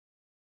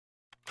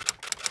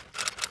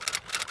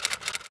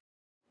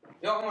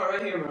Yo, I'm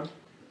right here, man.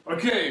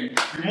 Okay,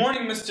 good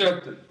morning, Mr.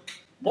 Captain.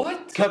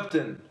 What?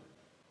 Captain.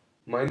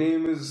 My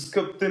name is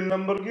Captain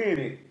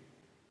Lamborghini.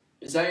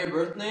 Is that your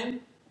birth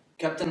name?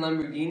 Captain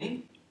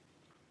Lamborghini?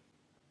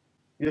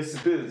 Yes,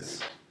 it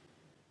is.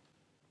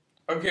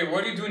 Okay,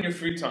 what do you do in your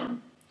free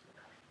time?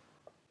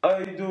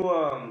 I do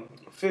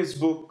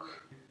Facebook.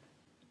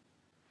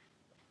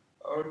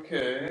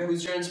 Okay.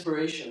 Who's your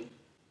inspiration?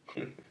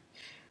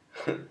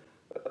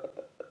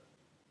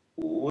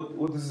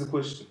 What is the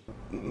question?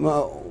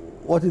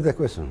 What is the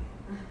question?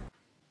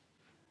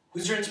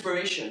 Who's your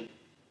inspiration?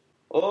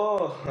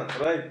 Oh,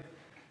 right.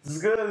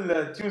 This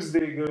girl,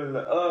 Tuesday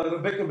girl,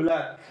 Rebecca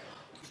Black.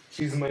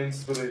 She's my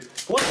inspiration.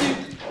 What do you...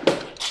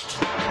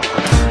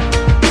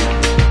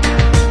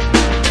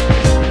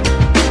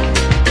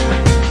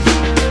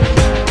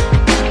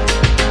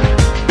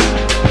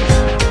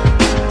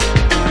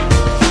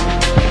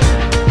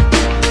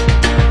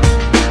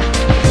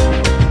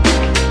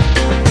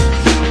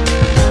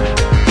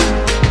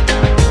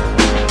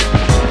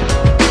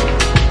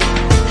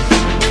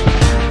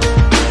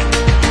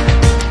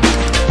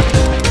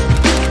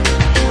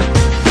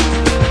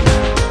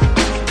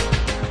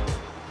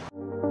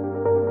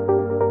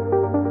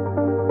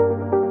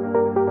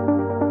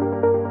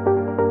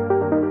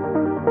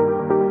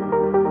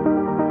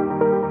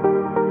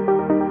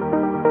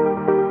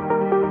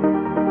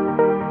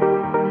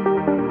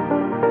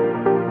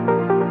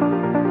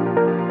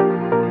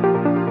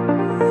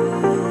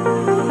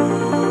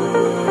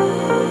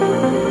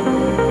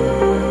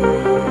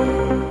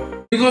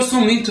 People are so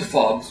mean to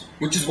fobs,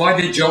 which is why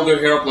they gel their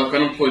hair up like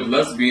unemployed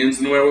lesbians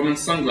and wear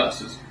women's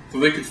sunglasses, so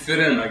they could fit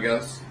in, I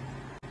guess.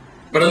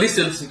 But at least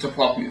they listen to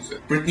pop music.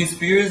 Britney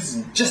Spears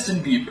and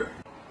Justin Bieber.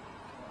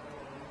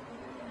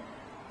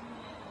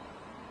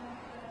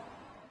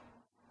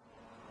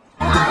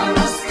 I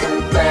must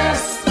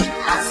confess,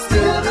 I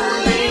still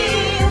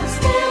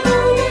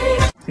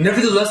believe.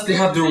 Nevertheless, they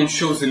have their own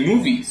shows and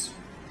movies.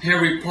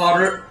 Harry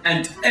Potter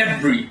and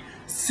every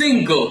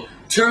single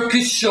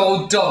Turkish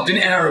show dubbed in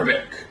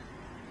Arabic.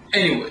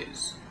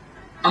 Anyways,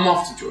 I'm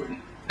off to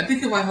Jordan. I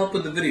think it might help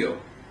with the video.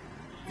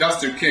 That's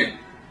their king.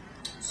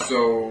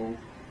 So,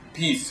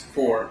 peace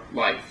for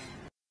life.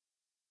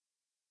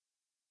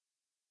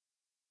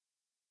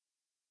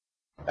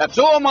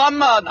 بسوق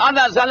مغمض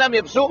انا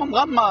زلمه بسوق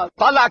مغمض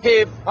طلع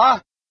كيف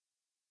ها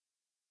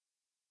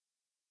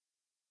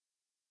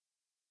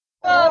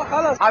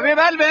حبيب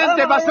قلبي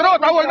انت مسروق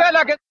طول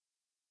بالك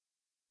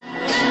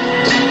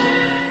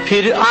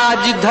फिर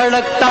आज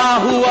धड़कता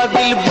हुआ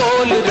दिल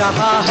बोल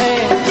रहा है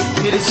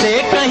फिर से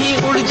कहीं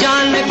उड़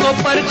जाने को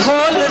पर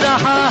खोल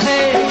रहा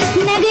है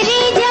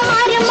नगरी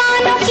जवार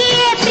मानो की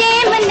ये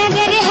प्रेम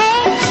नगर है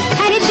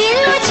हर दिल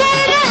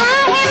उछल रहा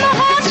है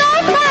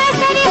मोहब्बत का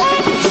असर है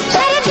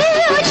हर दिल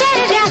उछल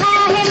रहा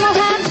है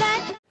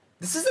मोहब्बत.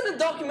 This isn't a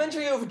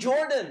documentary of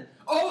Jordan.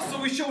 Oh,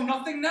 so we show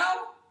nothing now?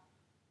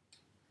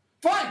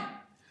 Fine!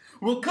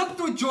 We'll cut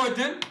through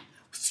Jordan,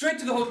 straight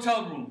to the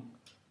hotel room.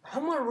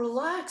 I'm gonna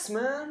relax,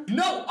 man.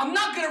 No, I'm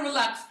not gonna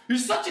relax. You're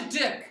such a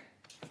dick.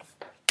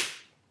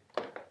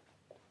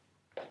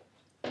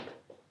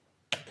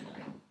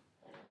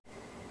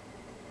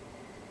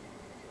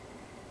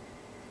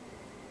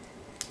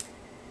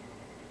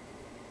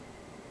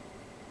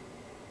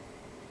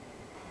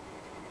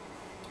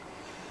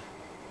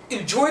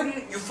 In Jordan,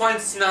 you find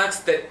snacks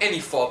that any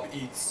fob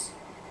eats.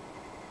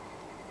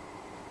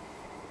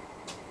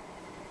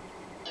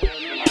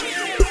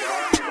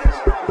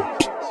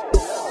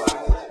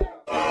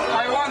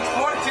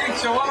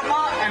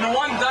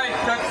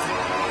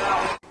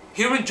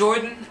 Here in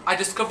Jordan, I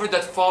discovered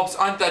that fobs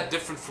aren't that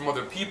different from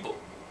other people.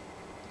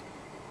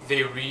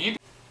 They read,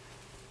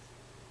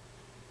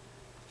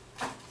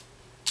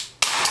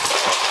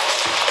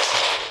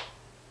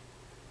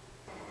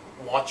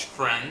 watch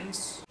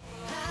Friends,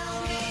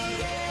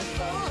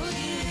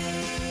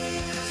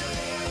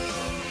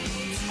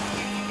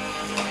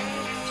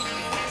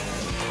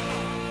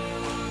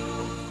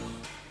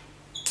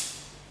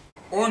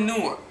 or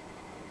newer,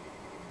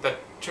 that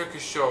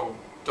Turkish show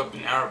dubbed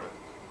in Arabic.